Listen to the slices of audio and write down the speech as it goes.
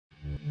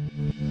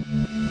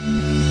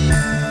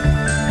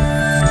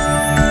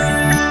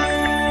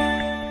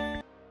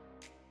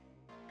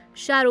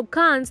Shah Rukh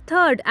Khan's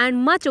third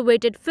and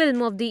much-awaited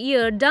film of the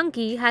year,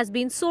 Dunki, has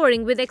been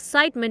soaring with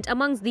excitement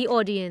amongst the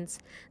audience.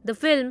 The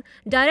film,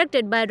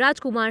 directed by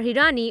Rajkumar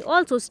Hirani,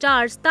 also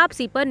stars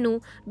Taapsee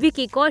Pannu,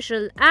 Vicky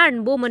Kaushal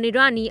and Boman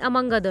Irani,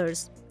 among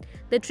others.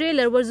 The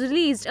trailer was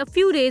released a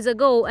few days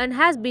ago and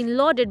has been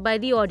lauded by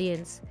the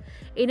audience.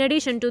 In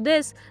addition to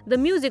this, the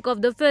music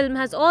of the film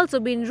has also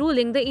been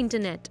ruling the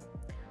internet.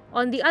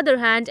 On the other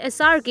hand,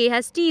 SRK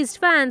has teased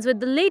fans with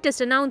the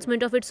latest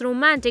announcement of its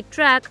romantic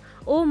track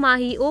O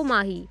Maahi, O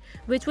Maahi,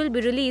 which will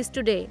be released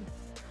today.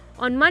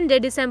 On Monday,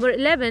 December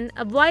 11,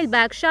 a while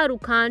back, Shah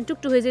Rukh Khan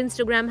took to his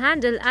Instagram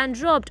handle and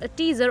dropped a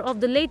teaser of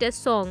the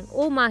latest song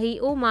O Maahi,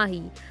 O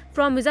Maahi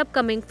from his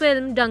upcoming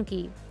film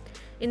Dunki.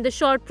 In the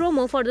short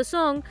promo for the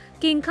song,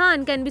 King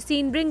Khan can be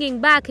seen bringing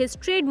back his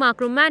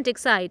trademark romantic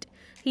side.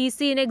 He is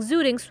seen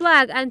exuding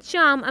swag and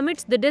charm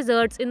amidst the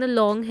deserts in the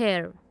long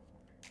hair.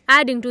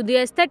 Adding to the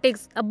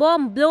aesthetics, a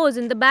bomb blows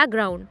in the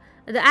background.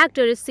 The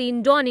actor is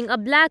seen donning a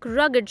black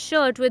rugged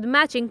shirt with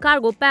matching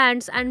cargo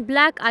pants and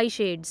black eye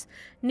shades.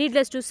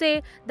 Needless to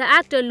say, the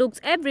actor looks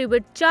every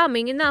bit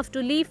charming enough to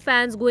leave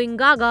fans going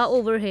gaga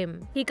over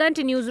him. He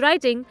continues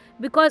writing,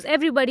 "Because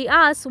everybody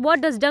asks,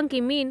 what does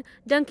Dunki mean?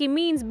 Dunki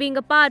means being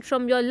apart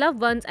from your loved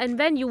ones, and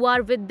when you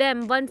are with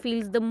them, one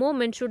feels the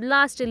moment should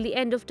last till the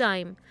end of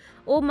time.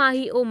 O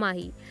Maahi, O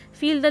Maahi.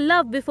 Feel the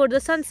love before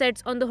the sun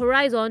sets on the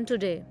horizon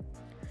today."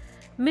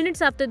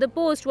 Minutes after the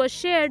post was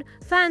shared,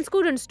 fans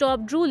couldn't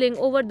stop drooling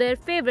over their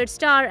favorite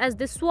star as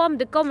they swarmed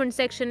the comment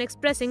section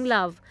expressing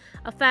love.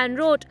 A fan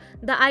wrote,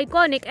 "The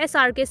iconic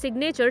SRK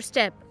signature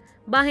step,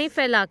 Bahein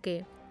Phaila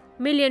ke.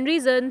 Million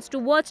reasons to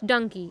watch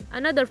Dunki."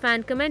 Another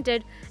fan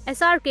commented,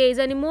 "SRK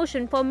is an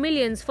emotion for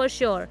millions for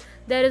sure.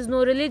 There is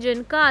no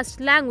religion,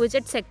 caste, language,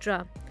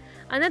 etc."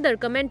 Another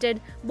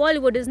commented,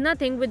 "Bollywood is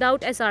nothing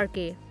without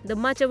SRK." The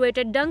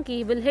much-awaited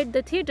Dunki will hit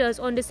the theatres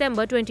on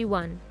December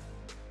 21.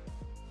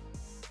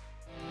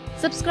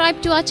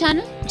 Subscribe to our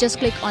channel. Just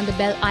click on the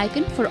bell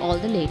icon for all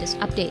the latest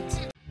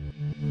updates.